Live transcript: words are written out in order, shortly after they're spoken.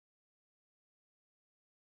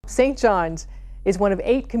St. John's is one of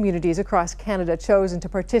 8 communities across Canada chosen to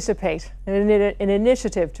participate in an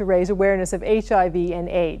initiative to raise awareness of HIV and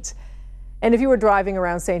AIDS. And if you were driving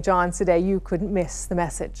around St. John's today, you couldn't miss the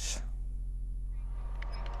message.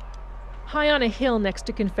 High on a hill next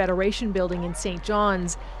to Confederation Building in St.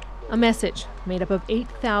 John's, a message made up of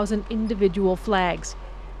 8,000 individual flags,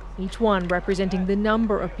 each one representing the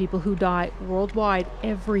number of people who die worldwide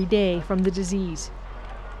every day from the disease.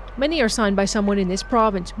 Many are signed by someone in this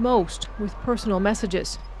province, most with personal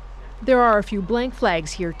messages. There are a few blank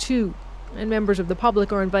flags here too, and members of the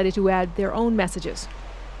public are invited to add their own messages.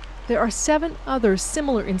 There are 7 other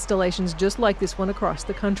similar installations just like this one across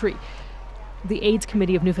the country. The AIDS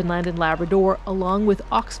Committee of Newfoundland and Labrador, along with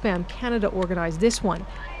Oxfam Canada, organized this one,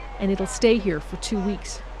 and it'll stay here for 2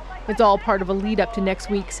 weeks. It's all part of a lead up to next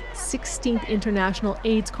week's 16th International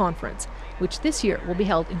AIDS Conference, which this year will be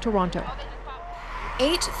held in Toronto.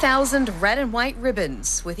 8,000 red and white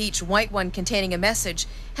ribbons, with each white one containing a message,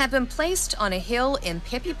 have been placed on a hill in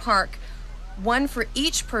Pippi Park, one for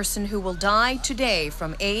each person who will die today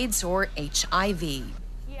from AIDS or HIV.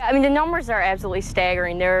 Yeah, I mean, the numbers are absolutely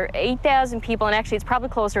staggering. There are 8,000 people, and actually it's probably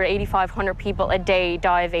closer to 8,500 people a day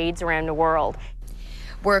die of AIDS around the world.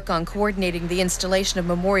 Work on coordinating the installation of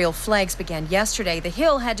memorial flags began yesterday. The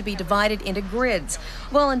hill had to be divided into grids.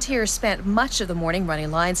 Volunteers spent much of the morning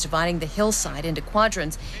running lines dividing the hillside into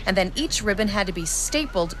quadrants, and then each ribbon had to be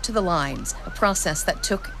stapled to the lines, a process that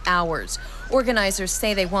took hours. Organizers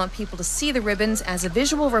say they want people to see the ribbons as a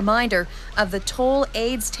visual reminder of the toll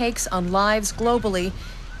AIDS takes on lives globally.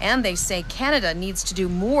 And they say Canada needs to do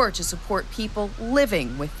more to support people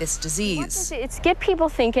living with this disease. It's get people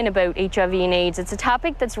thinking about HIV and AIDS. It's a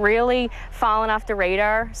topic that's really fallen off the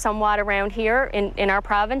radar somewhat around here in our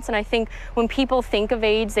province. And I think when people think of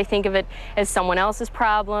AIDS, they think of it as someone else's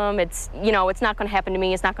problem. It's, you know, it's not going to happen to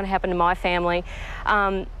me. It's not going to happen to my family.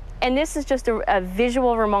 And this is just a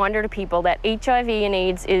visual reminder to people that HIV and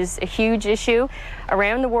AIDS is a huge issue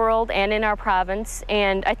around the world and in our province.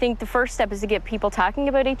 And I think the first step is to get people talking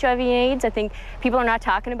about HIV and AIDS. I think people are not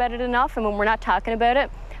talking about it enough, and when we're not talking about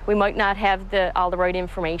it, we might not have all the right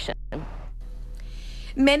information.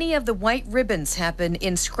 Many of the white ribbons have been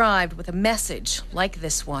inscribed with a message like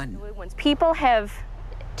this one. People have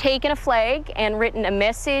taken a flag and written a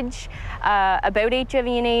message about HIV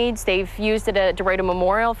and AIDS. They've used it to write a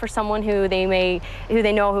memorial for someone who they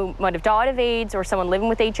know who might have died of AIDS, or someone living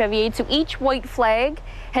with HIV AIDS. So each white flag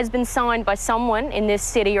has been signed by someone in this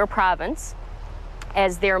city or province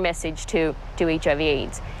as their message to HIV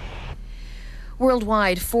AIDS.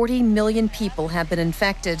 Worldwide, 40 million people have been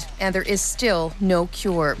infected, and there is still no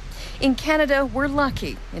cure. In Canada, we're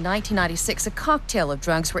lucky. In 1996, a cocktail of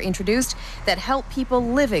drugs were introduced that help people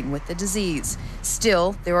living with the disease.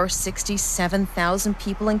 Still, there are 67,000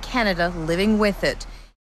 people in Canada living with it.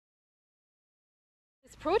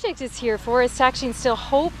 This project is here for is to actually instill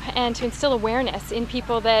hope and to instill awareness in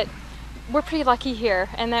people that we're pretty lucky here,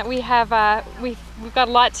 and that we have we've got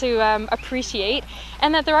a lot to appreciate,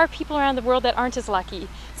 and that there are people around the world that aren't as lucky.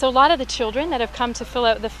 So a lot of the children that have come to fill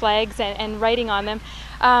out the flags and writing on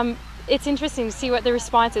them, it's interesting to see what the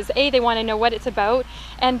response is. A, they want to know what it's about,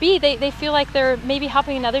 and B, they feel like they're maybe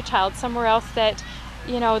helping another child somewhere else that,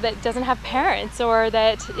 you know, that doesn't have parents, or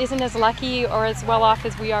that isn't as lucky or as well off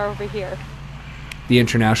as we are over here. The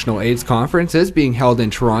International AIDS Conference is being held in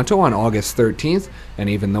Toronto on August 13th, and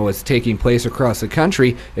even though it's taking place across the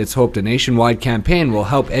country, it's hoped a nationwide campaign will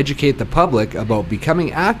help educate the public about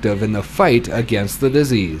becoming active in the fight against the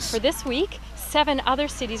disease. For this week, 7 other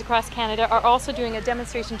cities across Canada are also doing a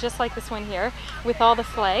demonstration just like this one here, with all the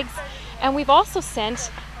flags. And we've also sent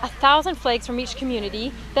 1,000 flags from each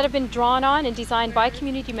community that have been drawn on and designed by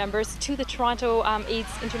community members to the Toronto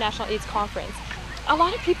International AIDS Conference. A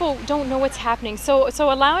lot of people don't know what's happening, so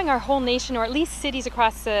allowing our whole nation, or at least cities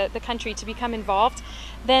across the country, to become involved,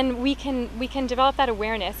 then we can develop that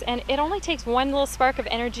awareness. And it only takes one little spark of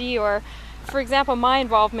energy. Or, for example, my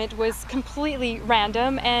involvement was completely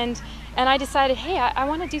random, and I decided, hey, I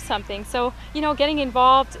want to do something. So, you know, getting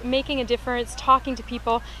involved, making a difference, talking to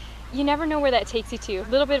people, you never know where that takes you to. A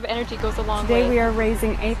little bit of energy goes a long way. Today we are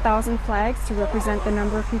raising 8,000 flags to represent the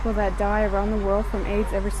number of people that die around the world from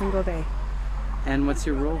AIDS every single day. And what's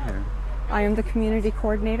your role here? I am the community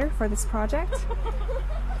coordinator for this project.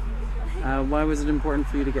 Why was it important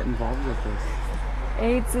for you to get involved with this?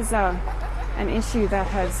 AIDS is an issue that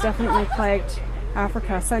has definitely plagued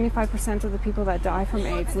Africa. 75% of the people that die from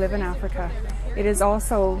AIDS live in Africa. It is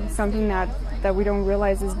also something that we don't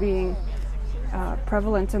realize is being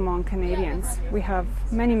prevalent among Canadians. We have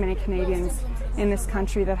many Canadians in this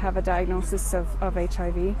country that have a diagnosis of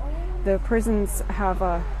HIV. The prisons have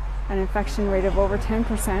an infection rate of over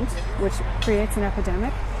 10%, which creates an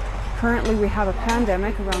epidemic. Currently, we have a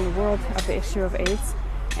pandemic around the world of the issue of AIDS,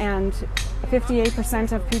 and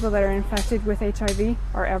 58% of people that are infected with HIV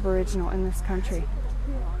are Aboriginal in this country.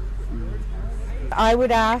 I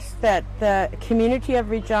would ask that the community of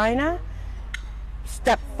Regina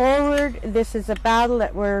step forward. This is a battle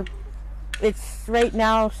that it's right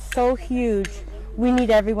now so huge. We need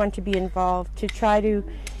everyone to be involved, to try to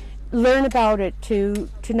learn about it, to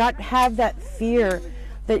not have that fear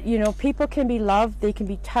that, you know, people can be loved, they can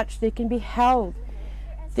be touched, they can be held.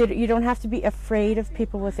 That you don't have to be afraid of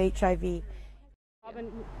people with HIV.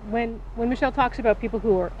 When Michelle talks about people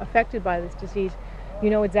who are affected by this disease, you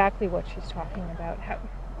know exactly what she's talking about.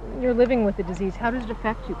 You're living with the disease. How does it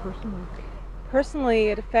affect you personally? Personally,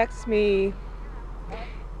 it affects me.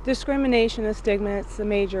 Discrimination and stigma, it's a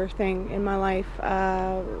major thing in my life.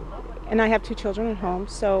 And I have 2 children at home,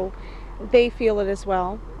 so they feel it as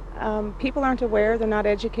well. People aren't aware, they're not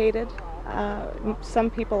educated. Some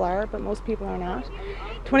people are, but most people are not.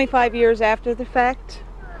 25 years after the fact,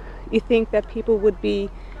 you think that people would be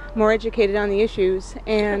more educated on the issues,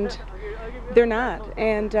 and they're not.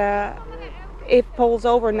 And it pulls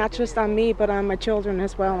over not just on me, but on my children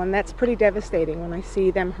as well, and that's pretty devastating when I see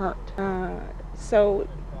them hurt. So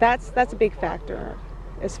that's a big factor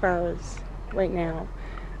as far as right now,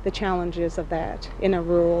 the challenges of that in a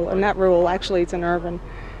rural, or not rural, actually it's an urban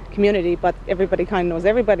community, but everybody kind of knows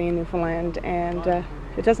everybody in Newfoundland, and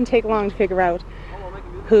it doesn't take long to figure out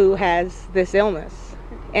who has this illness.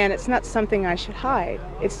 And it's not something I should hide.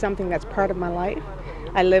 It's something that's part of my life.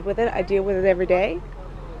 I live with it, I deal with it every day.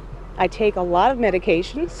 I take a lot of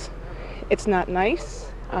medications. It's not nice.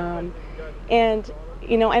 And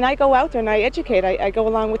you know, and I go out there and I educate. I go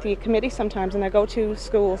along with the committee sometimes, and I go to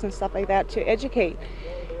schools and stuff like that to educate,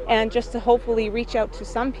 and just to hopefully reach out to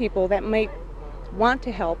some people that may want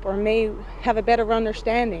to help or may have a better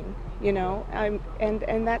understanding, you know. And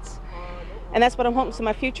that's what I'm hoping. So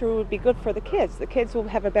my future would be good for the kids. The kids will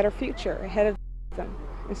have a better future ahead of them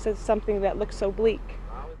instead of something that looks so bleak.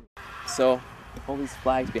 So all these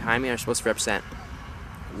flags behind me are supposed to represent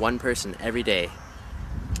one person every day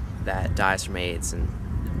that dies from AIDS, and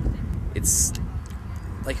it's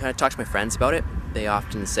like when I talk to my friends about it, they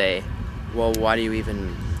often say, well, why do you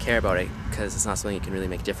even care about it, because it's not something you can really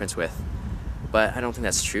make a difference with. But I don't think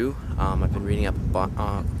that's true. I've been reading up about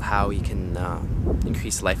how you can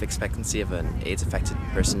increase the life expectancy of an AIDS affected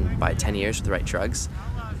person by 10 years with the right drugs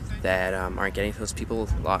that aren't getting to those people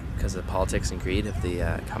a lot because of the politics and greed of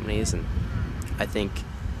the companies. And I think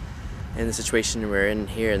in the situation we're in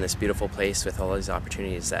here in this beautiful place with all these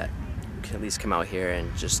opportunities, that we can at least come out here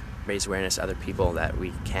and just raise awareness to other people that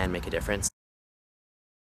we can make a difference.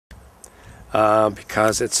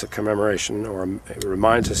 Because it's a commemoration, or it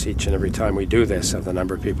reminds us each and every time we do this of the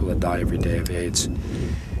number of people that die every day of AIDS.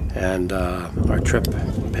 And our trip,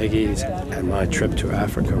 Peggy's and my trip to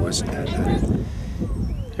Africa, was a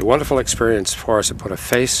wonderful experience for us to put a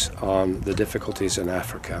face on the difficulties in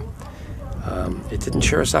Africa. It didn't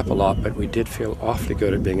cheer us up a lot, but we did feel awfully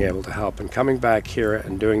good at being able to help. And coming back here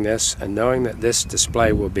and doing this, and knowing that this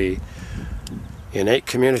display will be in 8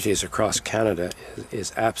 communities across Canada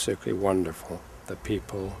is absolutely wonderful. The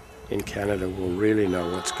people in Canada will really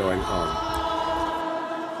know what's going on.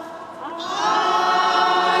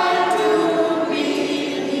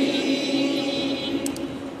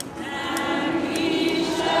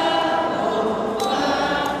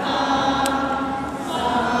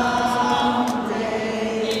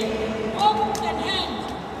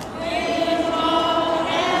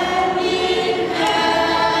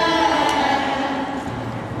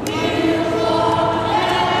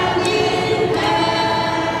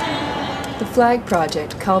 The flag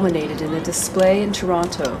project culminated in a display in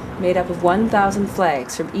Toronto made up of 1,000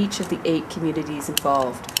 flags from each of the 8 communities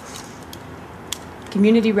involved.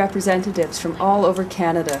 Community representatives from all over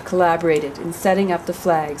Canada collaborated in setting up the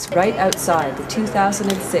flags right outside the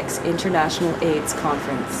 2006 International AIDS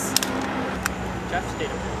Conference.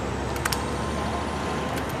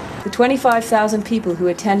 The 25,000 people who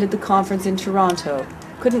attended the conference in Toronto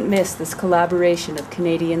couldn't miss this collaboration of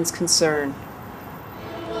Canadians concerned.